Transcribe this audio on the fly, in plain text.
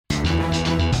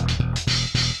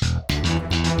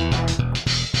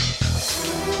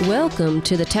Welcome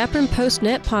to the Tapron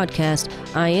PostNet podcast.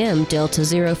 I am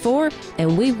Delta 04,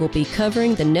 and we will be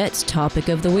covering the Net's topic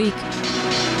of the week.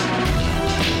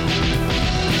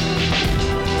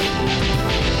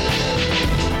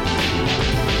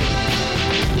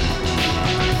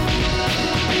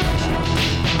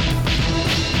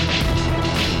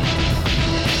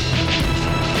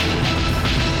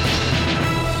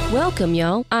 Welcome,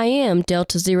 y'all. I am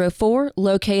Delta 04,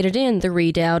 located in the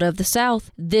Redoubt of the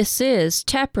South. This is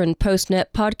Tapron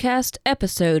PostNet Podcast,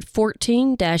 episode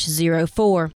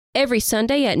 14-04. Every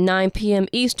Sunday at 9 p.m.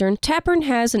 Eastern, Tapron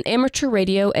has an amateur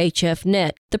radio HF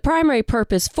net. The primary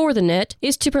purpose for the net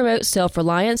is to promote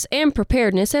self-reliance and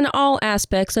preparedness in all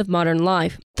aspects of modern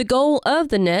life. The goal of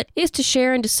the net is to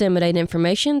share and disseminate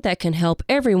information that can help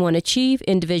everyone achieve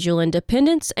individual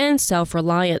independence and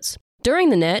self-reliance.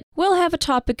 During the net, we'll have a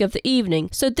topic of the evening,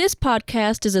 so this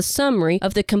podcast is a summary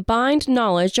of the combined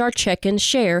knowledge our check-ins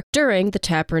share during the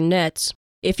Tapron nets.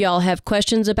 If y'all have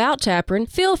questions about Tapron,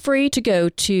 feel free to go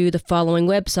to the following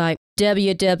website,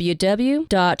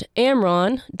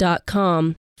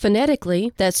 www.amron.com.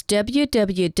 Phonetically, that's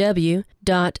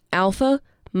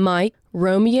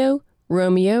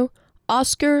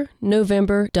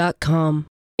www.alpha-mike-romeo-oscar-november.com.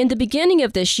 In the beginning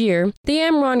of this year, the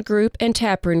Amron Group and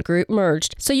Tapron Group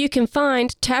merged, so you can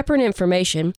find Tapron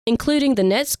information, including the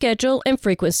net schedule and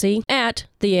frequency, at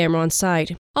the Amron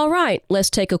site. All right,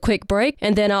 let's take a quick break,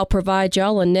 and then I'll provide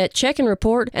y'all a net check-in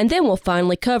report, and then we'll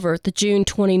finally cover the June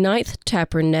 29th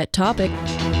Tapron net topic.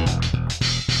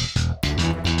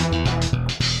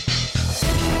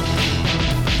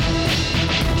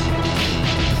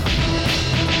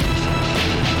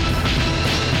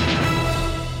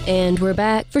 And we're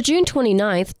back. For June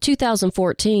 29th,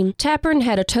 2014, Tapron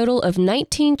had a total of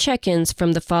 19 check-ins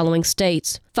from the following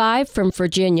states: 5 from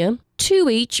Virginia, 2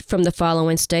 each from the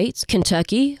following states: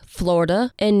 Kentucky,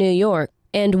 Florida, and New York,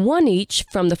 and 1 each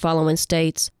from the following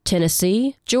states: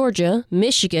 Tennessee, Georgia,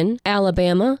 Michigan,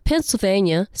 Alabama,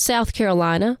 Pennsylvania, South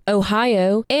Carolina,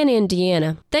 Ohio, and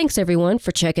Indiana. Thanks everyone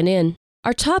for checking in.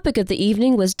 Our topic of the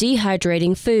evening was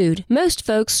dehydrating food. Most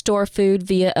folks store food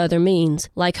via other means,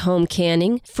 like home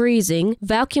canning, freezing,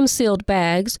 vacuum-sealed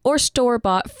bags, or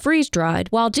store-bought freeze-dried.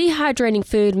 While dehydrating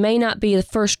food may not be the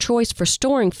first choice for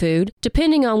storing food,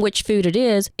 depending on which food it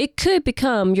is, it could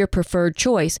become your preferred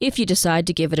choice if you decide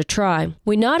to give it a try.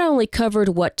 We not only covered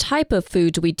what type of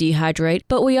foods we dehydrate,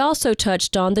 but we also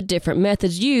touched on the different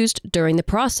methods used during the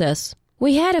process.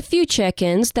 We had a few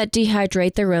check-ins that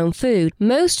dehydrate their own food.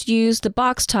 Most use the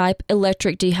box-type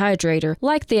electric dehydrator,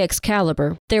 like the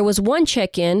Excalibur. There was one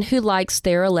check-in who likes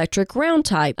their electric round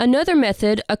type. Another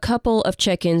method a couple of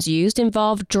check-ins used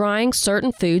involved drying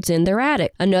certain foods in their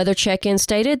attic. Another check-in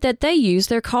stated that they use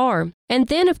their car. And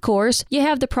then, of course, you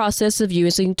have the process of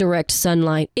using direct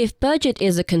sunlight. If budget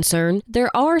is a concern,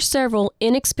 there are several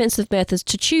inexpensive methods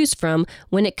to choose from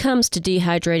when it comes to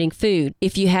dehydrating food.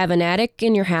 If you have an attic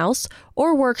in your house,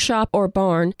 or workshop or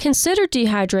barn, consider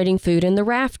dehydrating food in the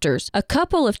rafters. A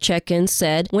couple of check-ins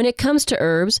said when it comes to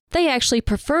herbs, they actually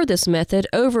prefer this method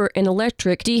over an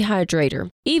electric dehydrator,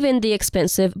 even the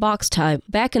expensive box type.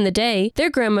 Back in the day, their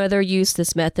grandmother used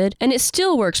this method, and it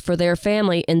still works for their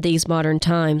family in these modern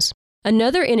times.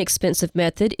 Another inexpensive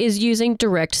method is using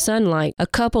direct sunlight. A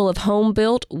couple of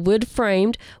home-built,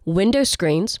 wood-framed window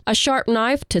screens, a sharp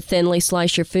knife to thinly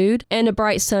slice your food, and a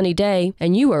bright sunny day,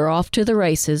 and you are off to the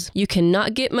races. You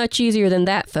cannot get much easier than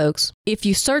that, folks. If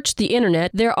you search the internet,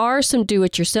 there are some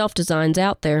do-it-yourself designs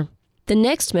out there. The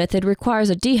next method requires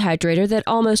a dehydrator that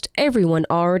almost everyone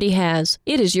already has.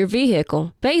 It is your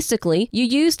vehicle. Basically, you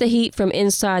use the heat from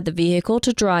inside the vehicle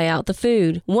to dry out the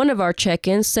food. One of our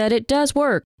check-ins said it does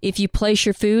work. If you place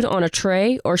your food on a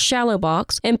tray or shallow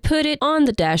box and put it on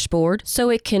the dashboard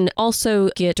so it can also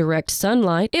get direct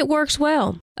sunlight, it works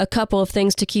well. A couple of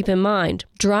things to keep in mind.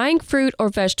 Drying fruit or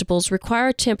vegetables require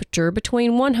a temperature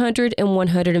between 100 and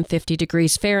 150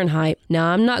 degrees Fahrenheit. Now,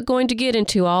 I'm not going to get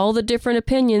into all the different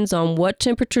opinions on what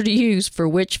temperature to use for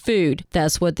which food.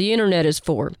 That's what the internet is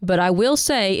for. But I will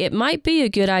say it might be a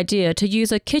good idea to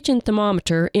use a kitchen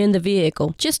thermometer in the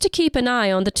vehicle, just to keep an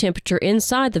eye on the temperature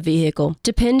inside the vehicle.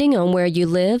 Depending on where you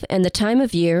live and the time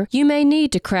of year, you may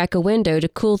need to crack a window to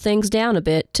cool things down a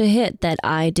bit to hit that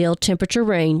ideal temperature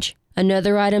range.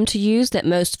 Another item to use that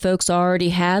most folks already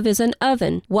have is an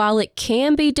oven. While it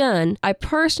can be done, I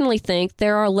personally think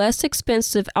there are less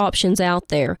expensive options out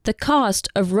there. The cost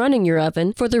of running your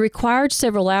oven for the required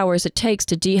several hours it takes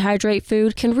to dehydrate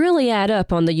food can really add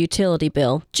up on the utility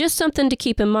bill. Just something to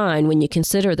keep in mind when you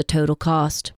consider the total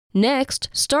cost. Next,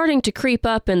 starting to creep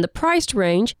up in the price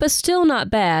range, but still not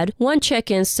bad, one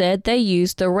check-in said they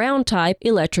used the round-type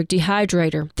electric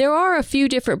dehydrator. There are a few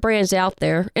different brands out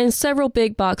there, and several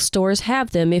big box stores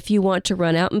have them if you want to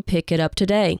run out and pick it up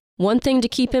today. One thing to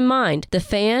keep in mind, the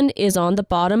fan is on the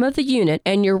bottom of the unit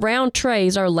and your round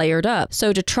trays are layered up.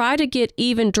 So to try to get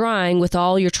even drying with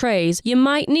all your trays, you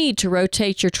might need to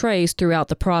rotate your trays throughout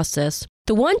the process.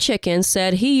 The one check-in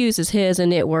said he uses his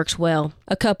and it works well.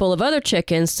 A couple of other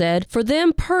check-ins said for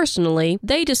them personally,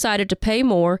 they decided to pay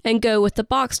more and go with the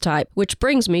box type, which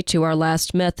brings me to our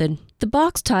last method. The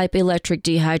box-type electric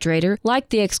dehydrator, like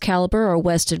the Excalibur or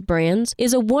Wested brands,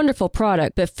 is a wonderful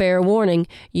product, but fair warning,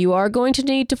 you are going to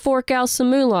need to fork out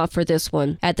some moolah for this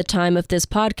one. At the time of this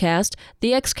podcast,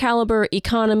 the Excalibur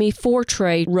Economy 4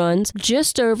 tray runs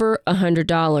just over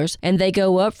 $100, and they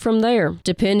go up from there,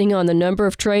 depending on the number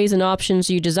of trays and options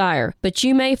you desire. But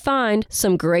you may find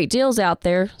some great deals out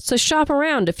there, so shop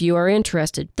around if you are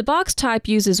interested. The box type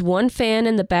uses one fan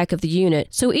in the back of the unit,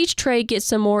 so each tray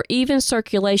gets a more even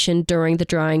circulation during the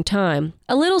drying time.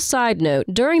 A little side note,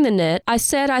 during the net, I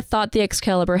said I thought the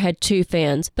Excalibur had 2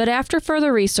 fans, but after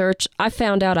further research, I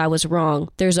found out I was wrong.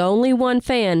 There's only one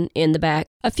fan in the back.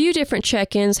 A few different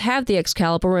check-ins have the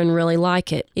Excalibur and really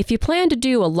like it. If you plan to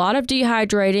do a lot of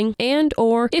dehydrating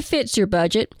and/or it fits your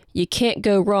budget, you can't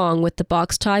go wrong with the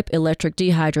box-type electric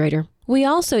dehydrator. We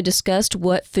also discussed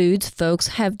what foods folks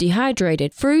have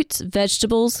dehydrated: fruits,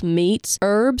 vegetables, meats,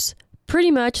 herbs.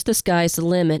 Pretty much the sky's the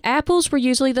limit. Apples were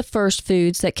usually the first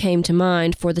foods that came to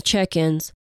mind for the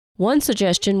check-ins. One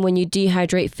suggestion when you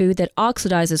dehydrate food that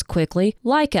oxidizes quickly,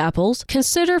 like apples,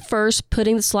 consider first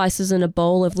putting the slices in a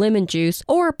bowl of lemon juice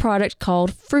or a product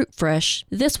called Fruit Fresh.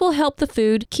 This will help the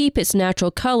food keep its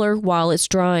natural color while it's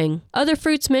drying. Other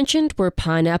fruits mentioned were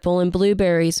pineapple and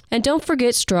blueberries, and don't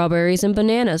forget strawberries and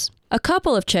bananas. A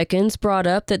couple of check-ins brought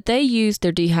up that they used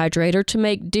their dehydrator to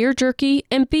make deer jerky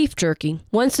and beef jerky.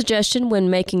 One suggestion when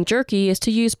making jerky is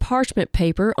to use parchment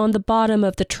paper on the bottom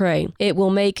of the tray. It will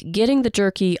make getting the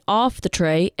jerky off the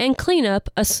tray and clean up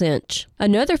a cinch.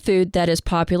 Another food that is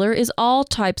popular is all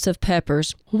types of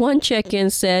peppers. One check-in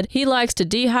said he likes to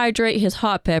dehydrate his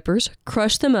hot peppers,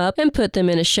 crush them up, and put them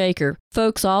in a shaker.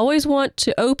 Folks always want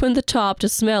to open the top to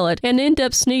smell it and end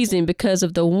up sneezing because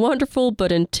of the wonderful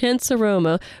but intense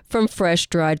aroma from fresh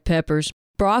dried peppers.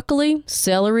 Broccoli,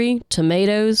 celery,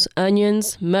 tomatoes,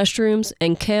 onions, mushrooms,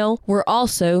 and kale were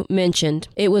also mentioned.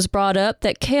 It was brought up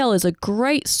that kale is a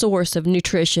great source of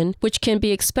nutrition, which can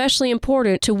be especially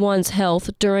important to one's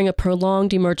health during a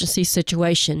prolonged emergency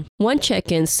situation. One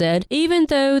check-in said, even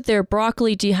though their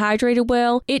broccoli dehydrated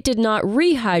well, it did not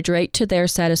rehydrate to their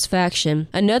satisfaction.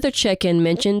 Another check-in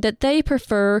mentioned that they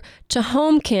prefer to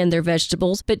home can their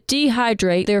vegetables, but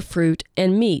dehydrate their fruit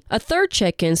and meat. A third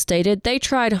check-in stated they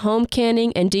tried home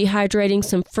canning and dehydrating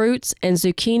some fruits and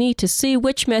zucchini to see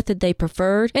which method they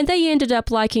preferred, and they ended up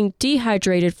liking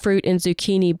dehydrated fruit and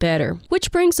zucchini better.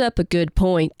 Which brings up a good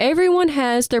point. Everyone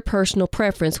has their personal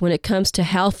preference when it comes to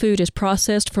how food is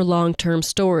processed for long-term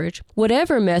storage.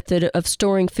 Whatever method of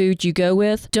storing food you go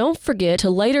with, don't forget to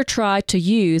later try to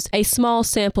use a small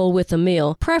sample with a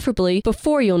meal, preferably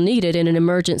before you'll need it in an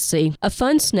emergency. A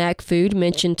fun snack food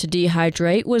mentioned to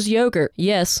dehydrate was yogurt.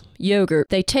 Yes, yogurt.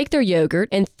 They take their yogurt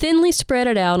and thinly spread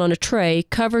it out on a tray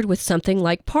covered with something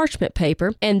like parchment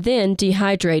paper and then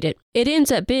dehydrate it. It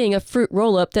ends up being a fruit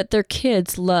roll-up that their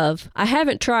kids love. I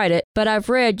haven't tried it, but I've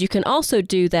read you can also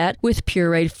do that with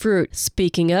pureed fruit.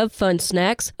 Speaking of fun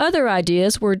snacks, other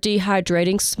ideas were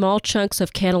dehydrating small chunks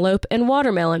of cantaloupe and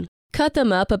watermelon. Cut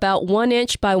them up about 1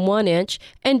 inch by 1 inch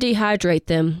and dehydrate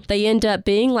them. They end up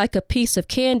being like a piece of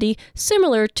candy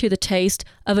similar to the taste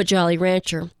of a Jolly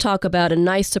Rancher. Talk about a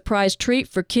nice surprise treat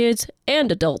for kids and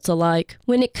adults alike.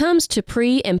 When it comes to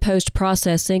pre- and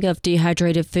post-processing of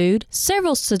dehydrated food,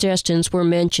 several suggestions were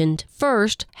mentioned.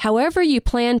 First, however you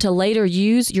plan to later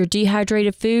use your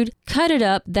dehydrated food, cut it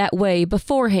up that way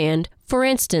beforehand. For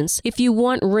instance, if you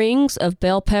want rings of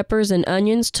bell peppers and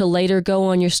onions to later go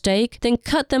on your steak, then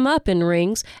cut them up in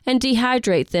rings and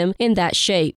dehydrate them in that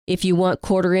shape. If you want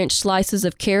 1/4-inch slices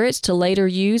of carrots to later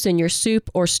use in your soup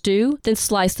or stew, then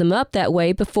slice them up that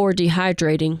way before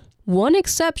dehydrating. One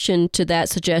exception to that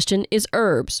suggestion is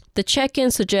herbs. The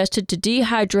check-in suggested to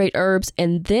dehydrate herbs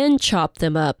and then chop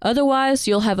them up. Otherwise,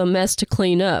 you'll have a mess to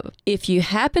clean up. If you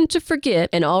happen to forget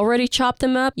and already chop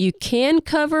them up, you can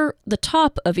cover the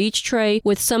top of each tray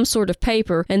with some sort of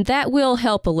paper, and that will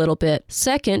help a little bit.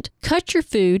 Second, cut your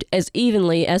food as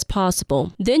evenly as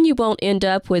possible. Then you won't end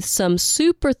up with some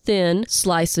super thin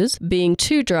slices being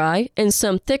too dry and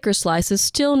some thicker slices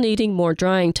still needing more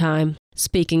drying time.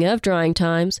 Speaking of drying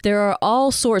times, there are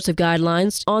all sorts of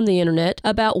guidelines on the internet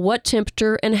about what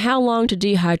temperature and how long to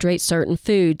dehydrate certain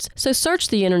foods. So search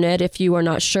the internet if you are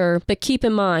not sure, but keep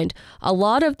in mind, a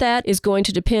lot of that is going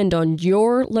to depend on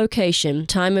your location,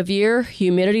 time of year,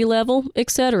 humidity level,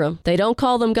 etc. They don't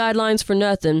call them guidelines for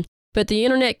nothing, but the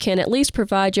internet can at least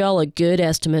provide y'all a good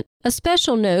estimate. A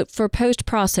special note for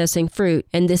post-processing fruit,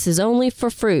 and this is only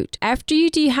for fruit. After you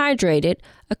dehydrate it,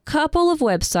 a couple of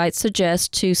websites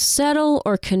suggest to settle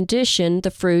or condition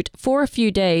the fruit for a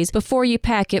few days before you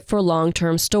pack it for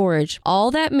long-term storage.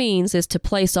 All that means is to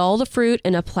place all the fruit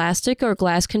in a plastic or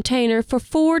glass container for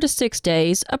 4 to 6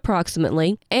 days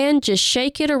approximately, and just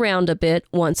shake it around a bit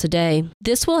once a day.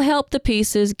 This will help the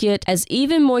pieces get as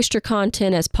even moisture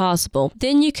content as possible.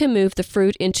 Then you can move the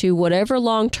fruit into whatever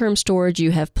long-term storage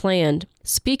you have planned.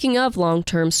 Speaking of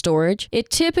long-term storage, it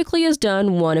typically is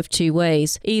done one of two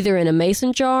ways, either in a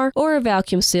mason jar or a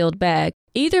vacuum-sealed bag.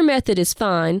 Either method is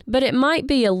fine, but it might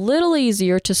be a little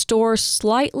easier to store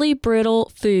slightly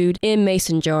brittle food in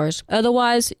mason jars.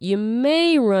 Otherwise, you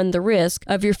may run the risk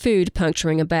of your food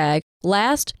puncturing a bag.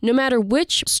 Last, no matter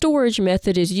which storage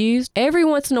method is used, every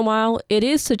once in a while it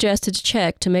is suggested to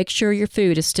check to make sure your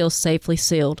food is still safely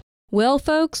sealed. Well,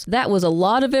 folks, that was a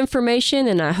lot of information,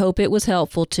 and I hope it was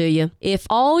helpful to you. If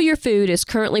all your food is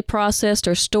currently processed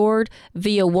or stored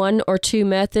via one or two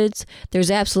methods, there's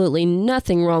absolutely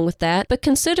nothing wrong with that, but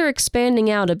consider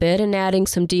expanding out a bit and adding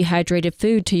some dehydrated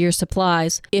food to your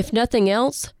supplies. If nothing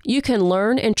else, you can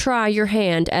learn and try your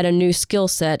hand at a new skill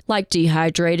set, like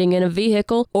dehydrating in a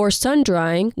vehicle or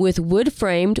sun-drying with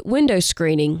wood-framed window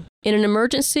screening. In an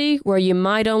emergency where you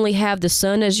might only have the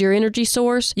sun as your energy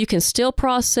source, you can still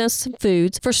process some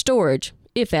foods for storage,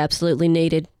 if absolutely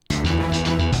needed.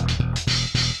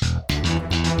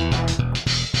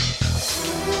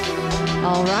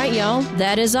 All right, y'all,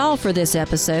 that is all for this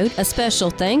episode. A special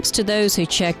thanks to those who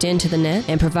checked into the net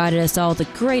and provided us all the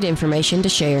great information to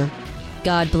share.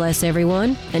 God bless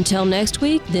everyone. Until next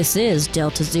week, this is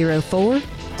Delta 04,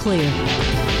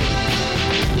 clear.